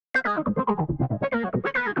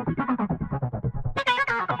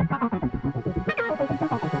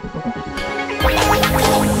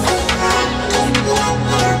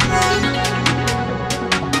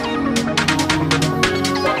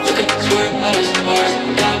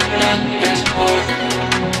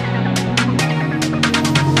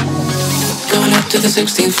to the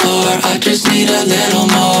 16th floor, I just need a little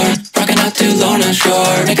more. Rocking out to Lorna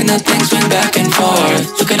Shore, making that thing swing back and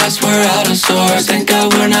forth. Look at us, we're out of sorts, thank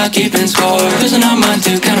God we're not keeping score. Losing our mind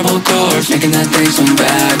to cannibal chords, making that thing swing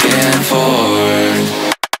back and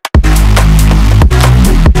forth.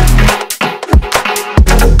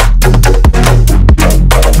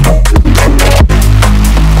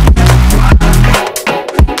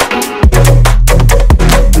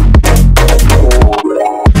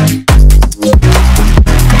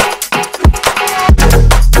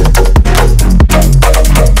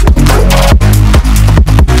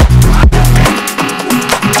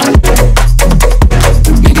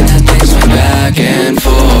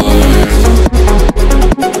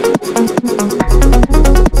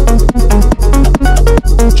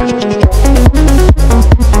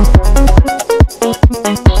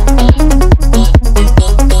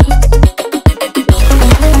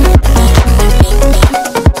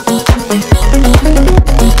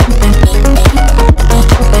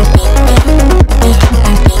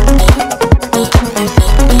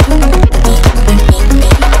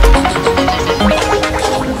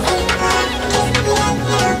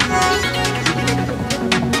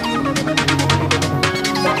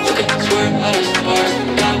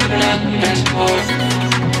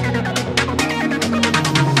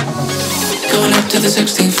 Going up to the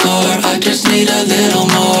 16th floor, I just need a little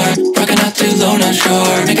more. Rocking out to Lorna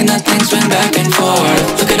Shore, making that thing swing back and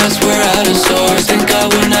forth. Look at us, we're out of sorts, thank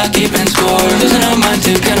God we're not keeping score. Losing our mind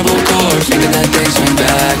to cannibal chords, making that thing swing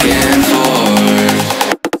back and forth.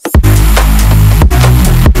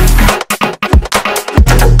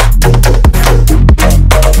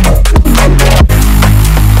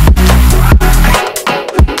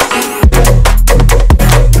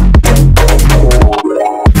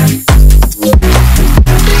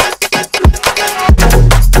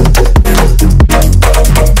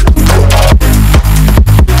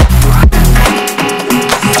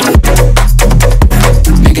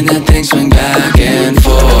 That thing swing back and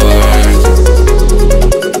forth.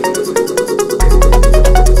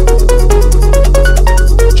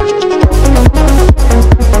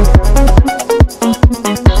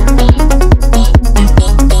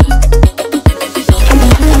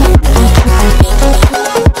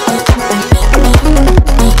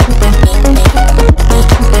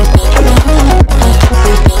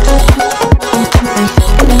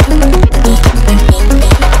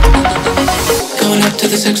 To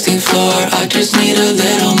the 16th floor, I just need a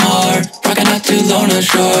little more. Rocking out to Lorna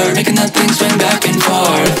Shore, making that thing swing back and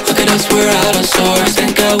forth. Look at us, we're out of sorts,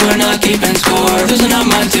 thank God we're not keeping score. Losing our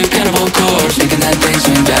mind to cannibal chords, making that thing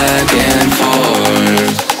swing back and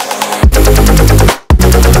forth.